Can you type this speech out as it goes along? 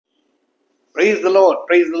Praise the Lord,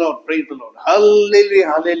 praise the Lord, praise the Lord.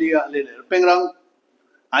 Hallelujah, hallelujah, hallelujah. Pengrang,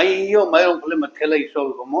 ayo mayong pala matela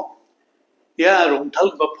isol ko mo. Ya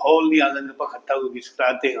romthal ba phol ni alang pa khata ko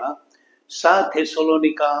biskrate ha. Sa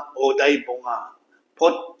Thessalonica oday bonga.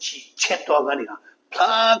 Pot chi cheto agani ha.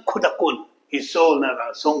 Pla khudakun Isolna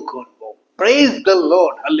rasongko bo. Praise the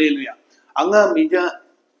Lord, hallelujah. Anga mija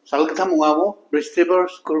salgatham mo Bristabor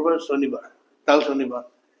Skurber Sonibar. Tal Sonibar.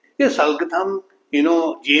 Ye salgatham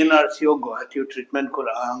GNRCO Guwahati treatment ko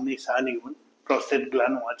ang ni sani un prostate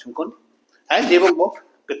gland wachung kon. Ay debong mo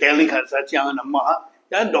ketelni kharsa chi ang namma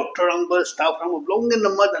ya doctor ang ba staff ang blongin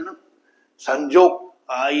namma dana sanjok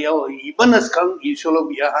ayo even as kang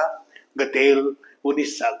isolo biya gatel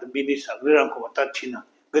unisal binisal rang ko watachina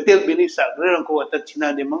gatel binisal rang ko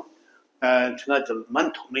watachina demo chunga jal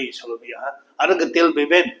man thome isolo biya ara gatel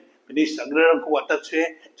beben binisal rang ko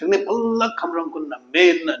watachwe chungne pallak khamrang kun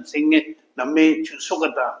namen an singe namme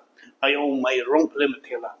chusogata ayo mai wrong play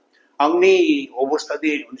matela angni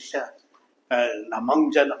overstudy unisha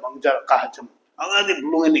namangja kahacham angadi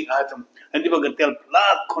blungani kahacham andi bagatel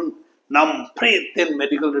plakon nam pre-10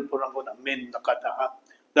 medical report ang namen nakata ha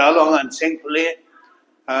dalo ang anseng play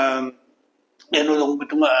dong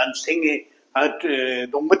betung anseng at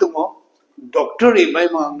dong betung mo doctor ibay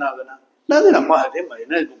mo ang nagana namin ang mahate may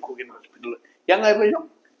na kugin hospital yang ay ba yung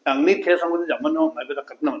ang ni tesang mo jaman no may bata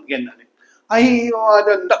katna man gen na ayo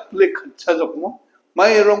ada ndak play khatsa mo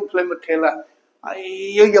mayroong play matela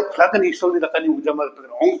ayo ya plagan isol ni dakani ujamal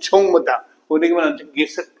ongchong mata uning man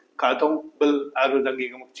gisak katong bel aro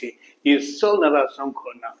dangi gamukchi Isolna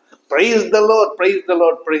rasongko na praise the Lord, praise the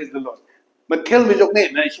Lord, praise the Lord. Matel bijok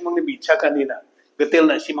ne na simang ni bicha kanina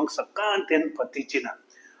gatel na simang sakan ten patichina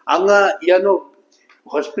anga yano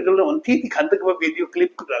hospital na unti ki khandak ba video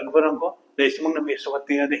clip ko ragbarang ko na simang na meso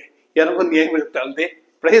katinga de yano ko niyang talde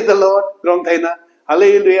praise the Lord wrong thaina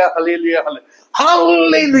hallelujah hallelujah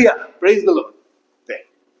hallelujah praise the Lord.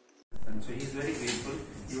 And so he's very grateful.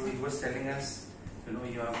 He was telling us,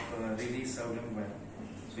 you have really served him well.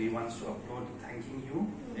 So he wants to upload thanking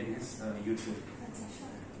you in his YouTube.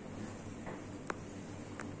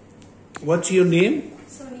 What's your name?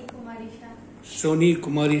 Soni Kumari Shah. Soni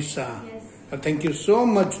Kumari Shah. Yes. Thank you so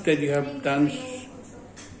much that you have done.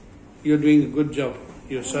 You're doing a good job.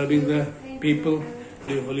 You're serving the people.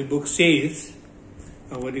 The Holy Book says,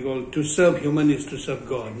 what do you call, to serve human is to serve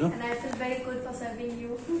God, no? And I feel very good for serving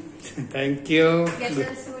you. Thank you. Get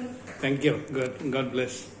well soon. Thank you. God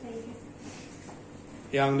bless. Thank you.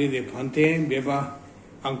 Yang ni de phante beba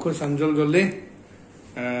angko sanjol jole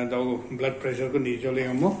do blood pressure ko ni jole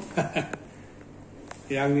amo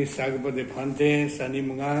yang ni sag pa de phante sani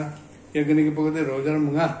munga yagni ke pogde rojar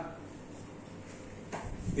munga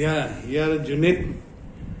ya yar junit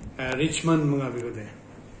Richmond munga bigode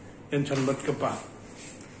en chanbat ka pa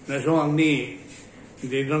na so angni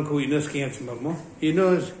de dang ko inas kiya chmamo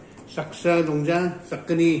inos saksa dongja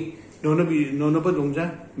sakni nono pa dongja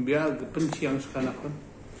biya penchiang sakana kon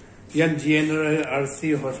yan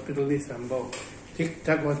GNRC hospital ni sambo tik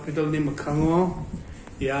tak hospital ni makhango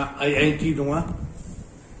ya IIT donga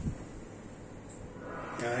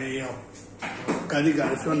ya kali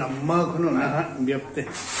ga so namma kono na biapte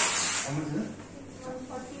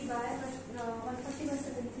 140 by 140 by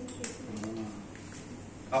 17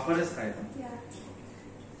 Upper is high. Yeah.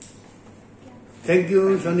 Thank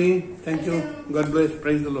you, Sonny. Thank you. God bless.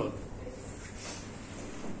 Praise the Lord.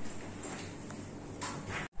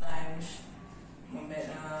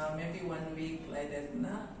 Maybe 1 week like that,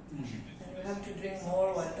 na? And you have to drink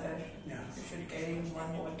more water. Yeah. You should carry 1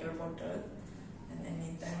 water bottle, and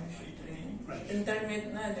anytime you should drink. Right.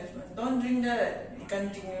 Intermittent, na? Don't drink the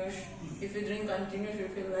continuous. If you drink continuous, you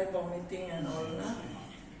feel like vomiting and all, na?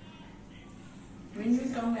 When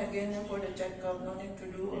you come again for the checkup, no need to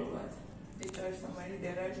do or what? They charge somebody,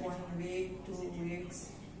 they write 1 week, 2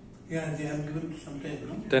 weeks. Yeah, they have given some time,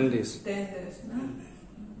 no? 10 days. 10 days, no?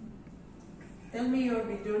 Tell me your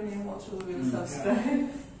video name also, we will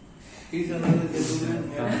subscribe. He's another gentleman.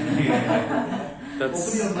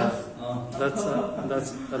 Open your mouth.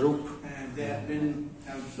 That's a rope. They have been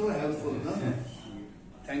so helpful, no?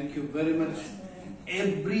 Thank you very much.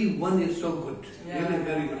 Everyone is so good. Yeah. Really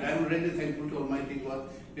very good. I'm really thankful to Almighty God.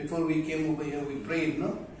 Before we came over here, we prayed,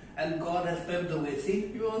 no? And God has paved the way.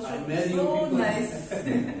 See, You also I met you so people. nice. I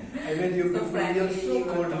met you So people. friendly, You're so you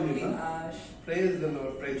cold were to me, talking no? harsh. Praise the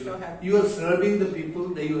Lord. Praise the So Lord. happy. You are serving the people.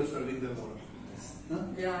 They you are serving the Lord. Huh?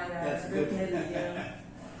 Yeah, That's good. definitely. Yeah.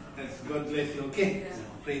 That's God bless you. Okay. Yeah.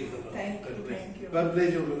 Praise the Lord. Thank God you, bless thank you. God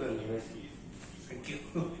bless you, brother. Thank you.